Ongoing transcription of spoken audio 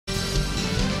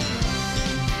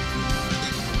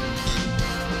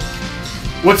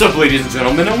What's up, ladies and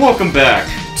gentlemen, and welcome back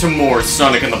to more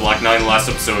Sonic and the Black Knight. Last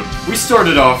episode, we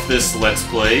started off this Let's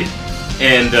Play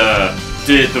and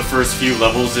did the first few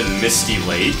levels in Misty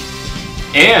Lake.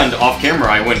 And off camera,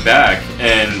 I went back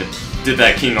and did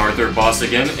that King Arthur boss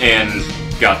again and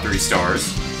got 3 stars.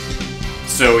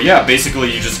 So yeah,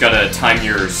 basically you just gotta time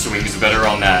your swings better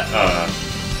on that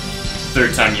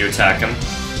third time you attack him.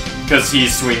 Because he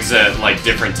swings at like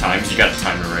different times, you gotta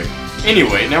time it right.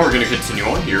 Anyway, now we're gonna continue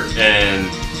on here and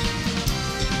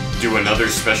do another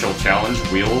special challenge,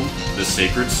 wield the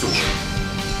sacred sword.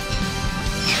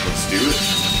 Let's do it.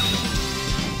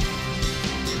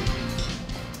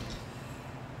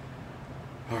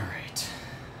 Alright.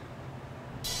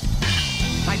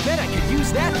 I bet I could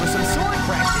use that for some sword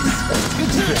practice.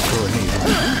 Good trick for a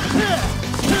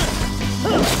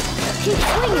Keep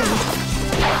swinging.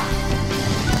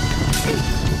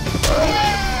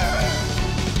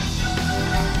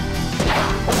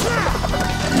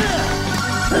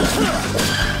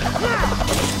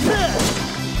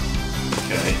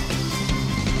 Okay.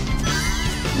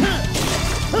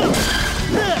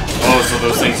 Oh, so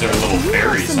those things are little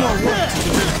fairies, huh?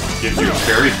 Gives you a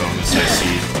fairy bonus, I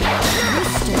see.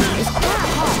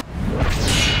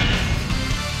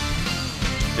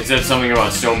 They said something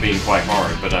about stone being quite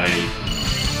hard, but I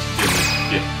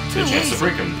didn't get the chance to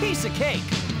break them. Piece of cake.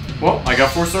 Well, I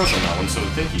got 4 stars on that one, so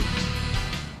thank you.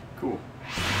 Cool.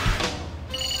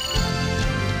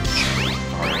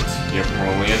 Alright, yep, we're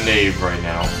only a knave right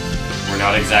now. We're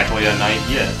not exactly a knight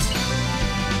yet.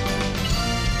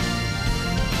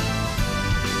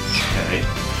 Okay.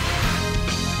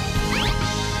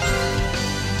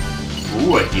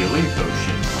 Ooh, a healing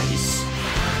potion. Nice.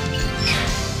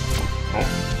 Oh,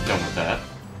 done with that.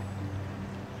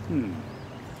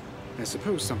 I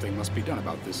suppose something must be done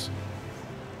about this.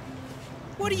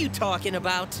 What are you talking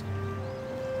about?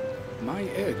 My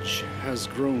edge has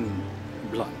grown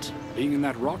blunt. Being in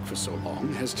that rock for so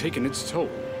long has taken its toll.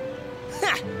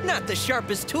 Ha! Not the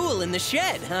sharpest tool in the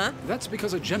shed, huh? That's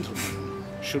because a gentleman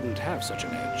shouldn't have such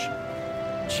an edge.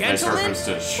 Nice Gentlemen? reference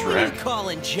to What are you Shrek.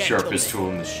 calling gentlemen? Sharpest tool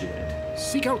in the shed.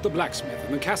 Seek out the blacksmith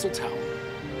in the castle town.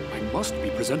 I must be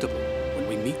presentable when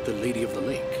we meet the Lady of the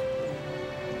Lake.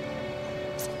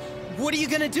 What are you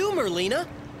gonna do, Merlina?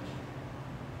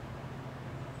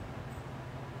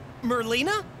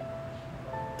 Merlina?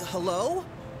 Hello?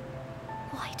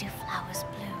 Why do flowers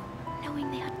bloom,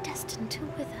 knowing they are destined to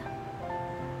wither?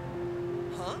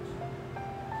 Huh?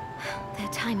 Their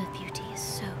time of beauty is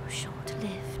so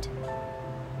short-lived.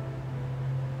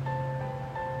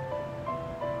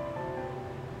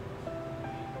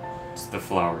 It's the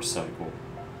flower cycle.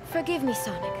 Forgive me,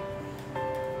 Sonic,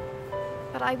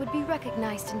 but I would be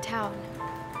recognized in town.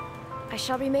 I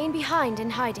shall remain behind in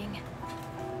hiding.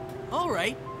 All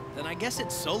right, then I guess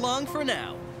it's so long for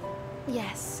now.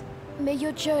 Yes. May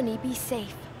your journey be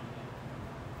safe.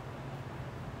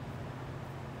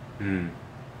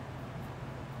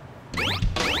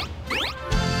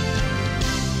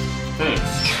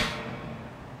 Thanks.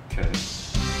 Okay.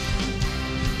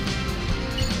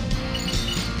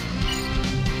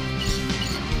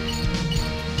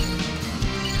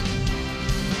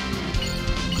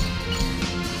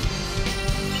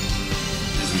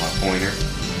 This is my pointer.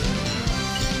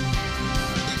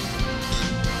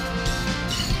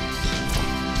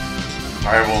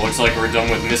 Alright, well, looks like we're done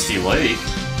with Misty Lake.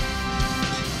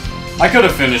 I could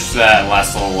have finished that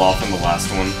last level off in the last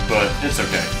one, but it's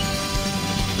okay.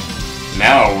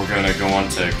 Now we're gonna go on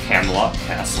to Camelot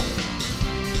Castle.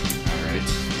 Alright.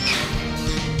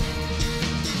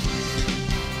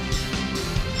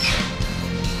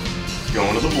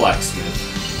 Going to the blacksmith.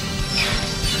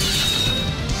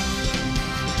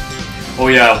 Oh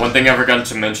yeah, one thing I forgot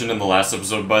to mention in the last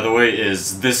episode, by the way,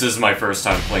 is this is my first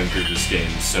time playing through this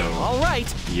game, so... All right,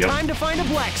 time to find a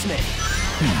blacksmith.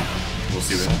 We'll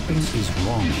see what Something happens. is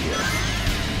wrong here.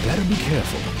 Better be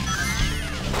careful.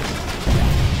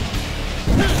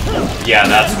 Yeah,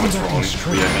 that's what's wrong.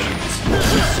 We have enemies.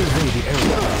 Let's survey the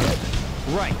area ahead.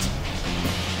 Right.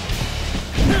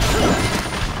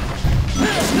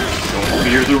 Don't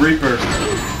fear the Reaper.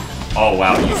 Oh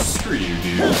wow, you screw you,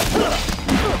 dude.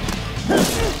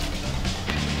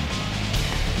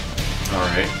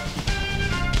 Alright.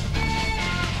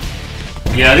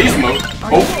 Yeah, these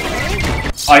Oh!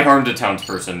 I harmed a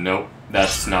townsperson. Nope,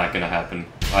 that's not gonna happen.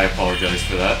 I apologize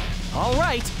for that. All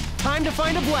right, time to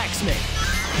find a blacksmith.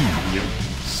 Yep.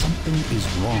 Something is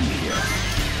wrong here.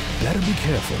 Better be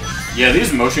careful. Yeah,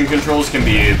 these motion controls can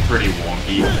be pretty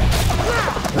wonky.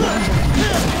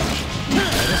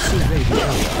 Let's survey the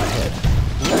area ahead.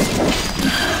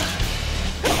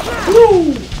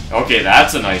 Woo! Okay,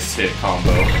 that's a nice hit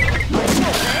combo.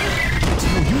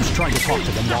 trying to talk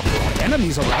to them while there are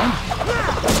enemies around.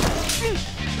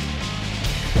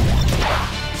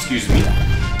 Excuse me.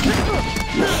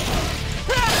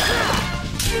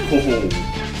 Oh.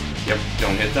 Yep,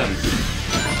 don't hit them.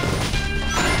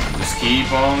 Just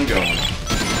keep on going.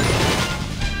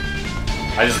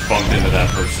 I just bumped into that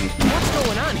person. What's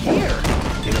going on here?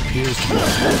 It appears to be a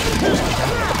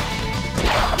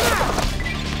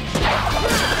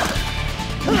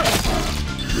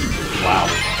Wow.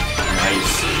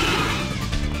 Nice.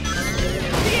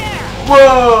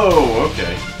 Whoa!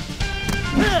 Okay.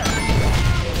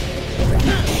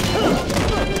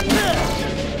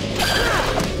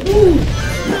 Woo.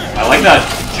 I like that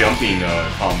jumping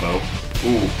combo.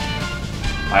 Ooh.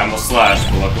 I almost slashed,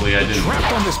 but luckily I didn't.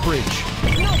 trapped on this bridge.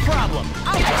 No problem.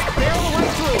 I'll just barrel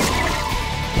right through.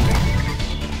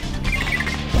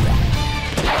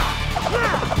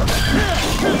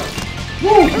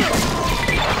 Woo!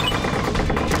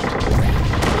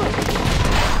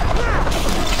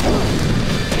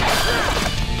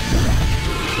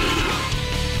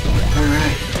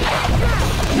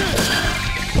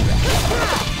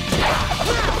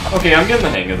 Okay, I'm getting the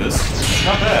hang of this.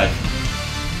 Not bad.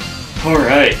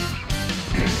 Alright.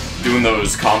 Doing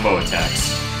those combo attacks.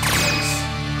 Nice.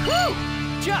 Woo!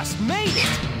 Just made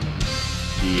it.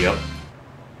 Yep.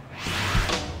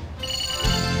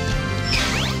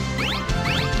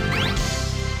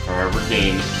 Alright, we're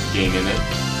gaining it.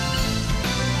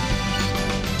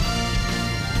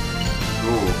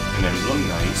 Ooh, an emblem,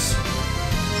 nice.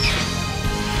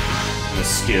 And a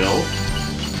skill.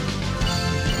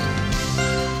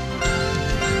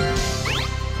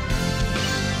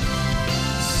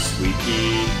 Sweet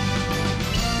pea.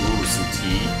 Ooh, some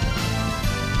tea.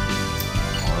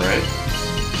 Alright.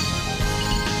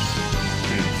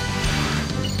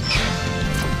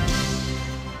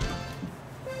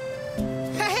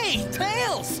 Hey,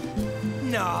 Tails!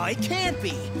 No, it can't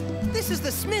be. This is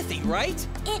the smithy, right?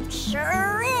 It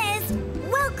sure is.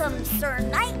 Welcome, Sir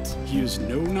Knight. He is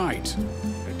no knight.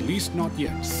 At least not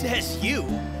yet. Says you.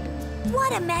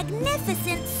 What a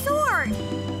magnificent sword.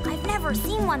 I've never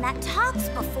seen one that talks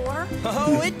before.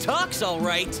 Oh, it talks all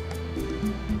right.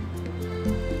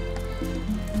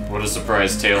 What a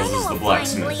surprise, Tails I know is the a fine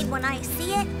blacksmith. blade when I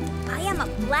see it. I am a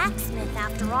blacksmith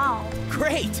after all.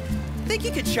 Great. Think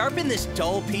you could sharpen this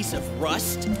dull piece of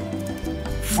rust?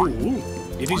 Fool!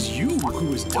 It is you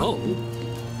who is dull.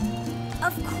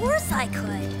 Of course I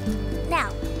could.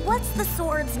 Now, what's the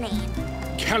sword's name?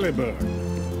 Caliber.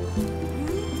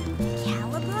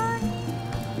 Caliber?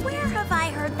 Where have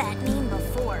I heard that name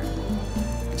before?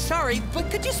 Sorry, but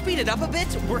could you speed it up a bit?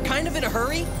 We're kind of in a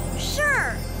hurry.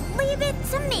 Sure. Leave it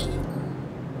to me.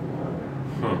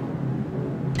 Huh.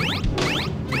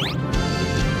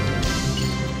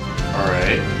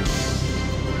 Alright.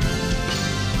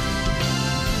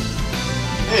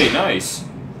 Hey, nice.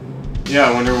 Yeah,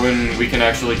 I wonder when we can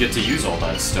actually get to use all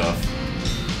that stuff.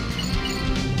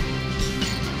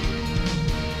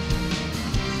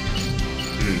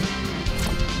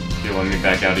 You let me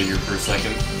back out of here for a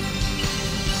second?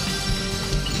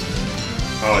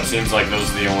 Oh, it seems like those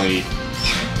are the only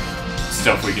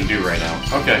stuff we can do right now.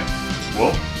 Okay.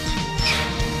 Well,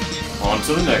 on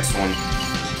to the next one.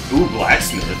 Ooh,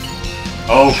 blacksmith.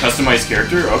 Oh, customized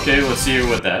character? Okay, let's see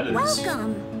what that is.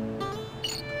 Welcome.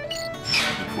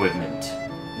 Equipment.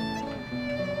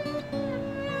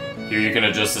 Here you can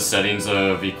adjust the settings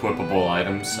of equipable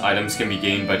items. Items can be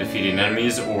gained by defeating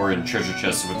enemies or in treasure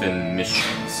chests within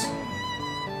missions.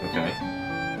 Okay.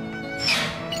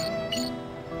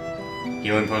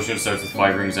 Healing potion starts with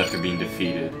 5 rings after being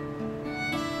defeated.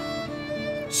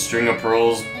 String of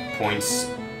pearls, points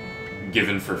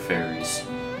given for fairies.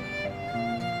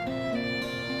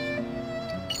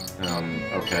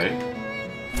 Okay.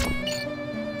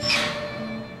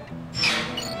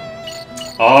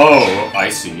 Oh, I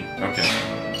see. Okay.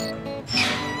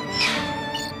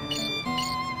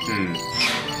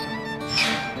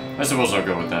 I suppose I'll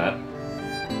go with that.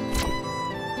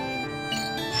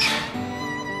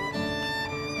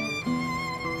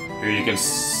 Here you can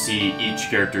see each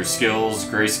character's skills.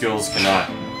 Gray skills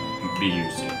cannot be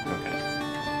used yet.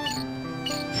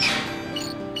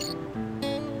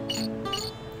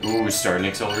 Okay. Ooh, starting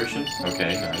acceleration?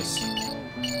 Okay, nice.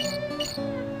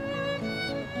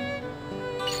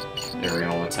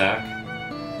 Aerial attack.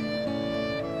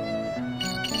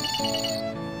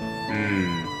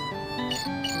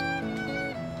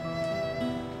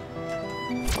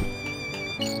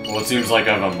 Well, it seems like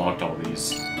I've unlocked all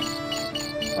these.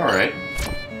 Alright.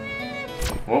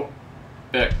 Well,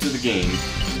 back to the game.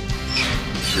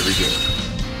 Here we go.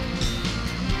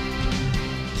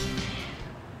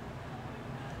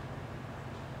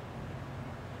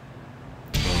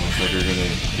 like you're gonna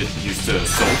get used to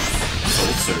Soul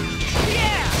Surge.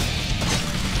 Yeah!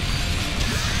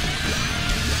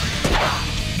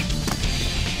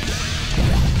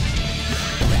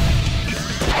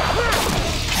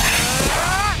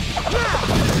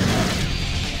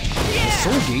 The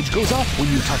soul gauge goes up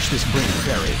when you touch this brain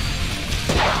fairy.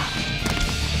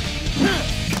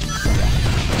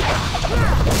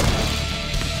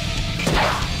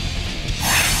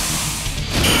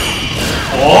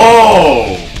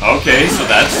 Oh! Okay, so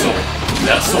that's soul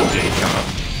gauge, huh?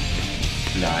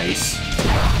 Nice.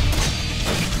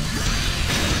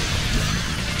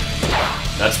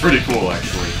 That's pretty cool,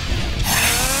 actually.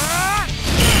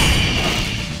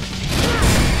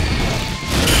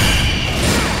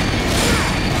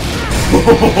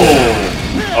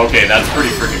 Oh, okay, that's pretty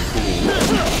freaking cool.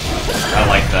 I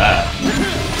like that.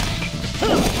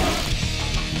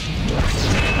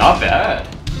 Not bad.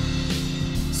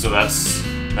 So that's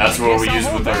what we use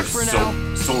with our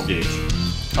soul gauge.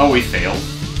 Oh, we failed.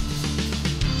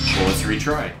 Well, let's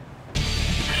retry.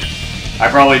 I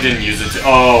probably didn't use it to.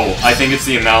 Oh, I think it's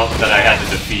the amount that I had to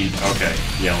defeat. Okay,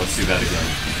 yeah, let's do that again.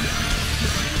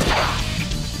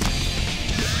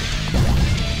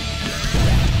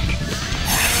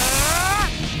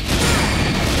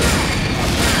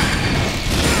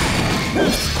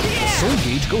 Soul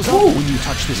gauge goes up when you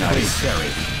touch this brain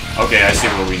fairy. Okay, I see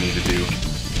what we need to do.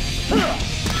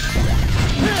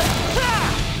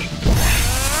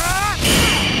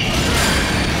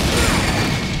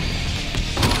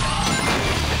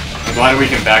 I'm glad we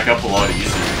can back up a lot easier.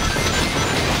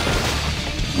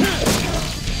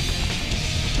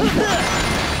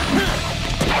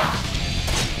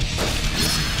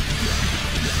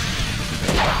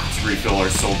 Let's refill our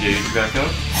soul gauge back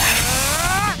up.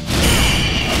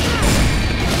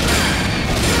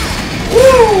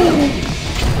 Woo!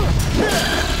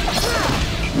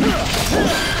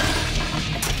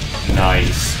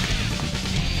 Nice.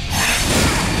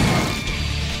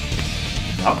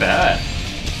 Not bad.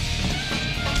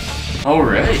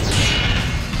 Alright.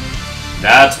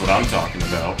 That's what I'm talking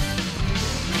about.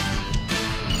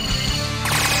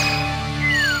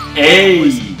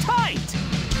 Hey! Tight!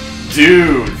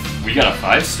 Dude, we got a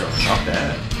 5-star. Not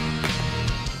bad.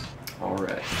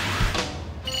 Alright.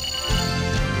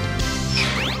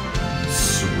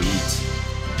 Sweet.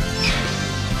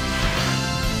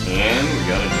 And we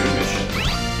got a new mission.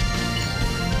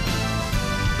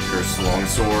 Cursed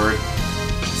Longsword.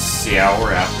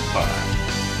 Sour Apple Pie.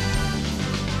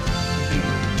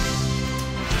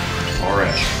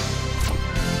 Alright.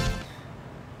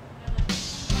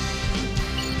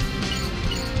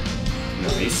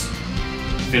 Nice.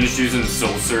 Finish using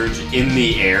Soul Surge in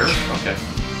the air. Okay.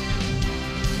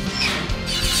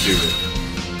 Let's do it.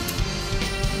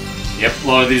 Yep, a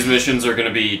lot of these missions are going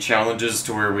to be challenges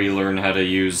to where we learn how to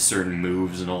use certain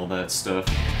moves and all that stuff.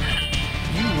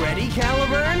 You ready,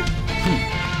 Caliburn?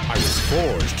 I was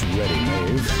forged ready,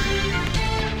 knave.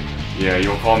 Yeah,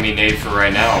 you'll call me Nate for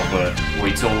right now, but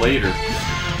wait till later.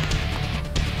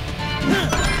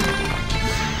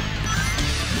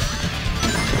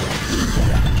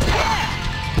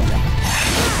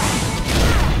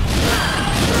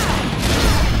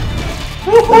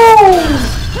 Woohoo!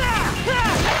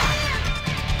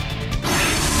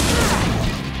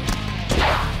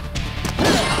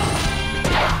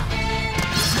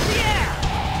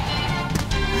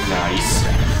 Nice.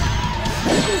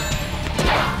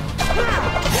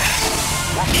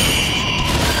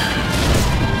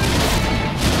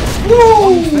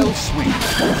 One fell sweep.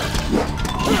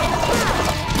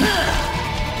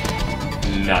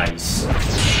 Nice.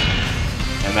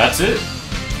 And that's it.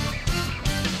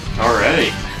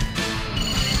 Alright.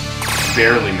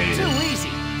 Barely made Too it.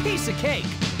 easy. Piece of cake.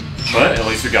 But at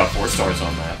least we got 4 stars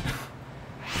on that.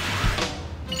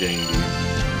 Dang, dude.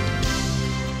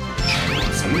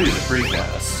 Some of these are pretty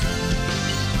fast.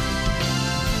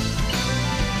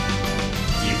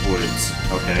 Deep Woods.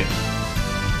 Okay.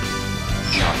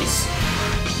 Nice.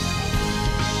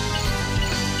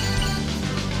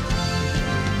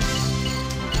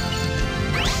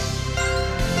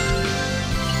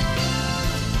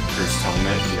 First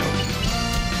helmet, yep.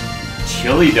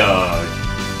 Chili dog.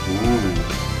 Ooh.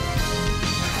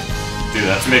 Dude,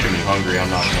 that's making me hungry, I'm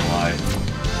not gonna lie.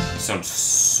 Sounds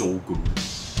so good.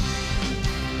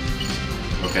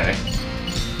 Okay.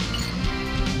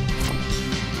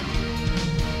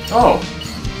 Oh.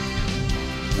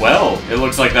 Well, it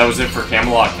looks like that was it for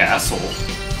Camelot Castle.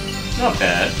 Not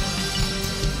bad.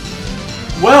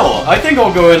 Well, I think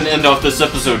I'll go ahead and end off this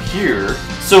episode here.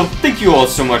 So thank you all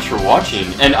so much for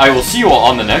watching, and I will see you all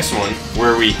on the next one,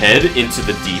 where we head into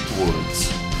the Deep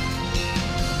Woods.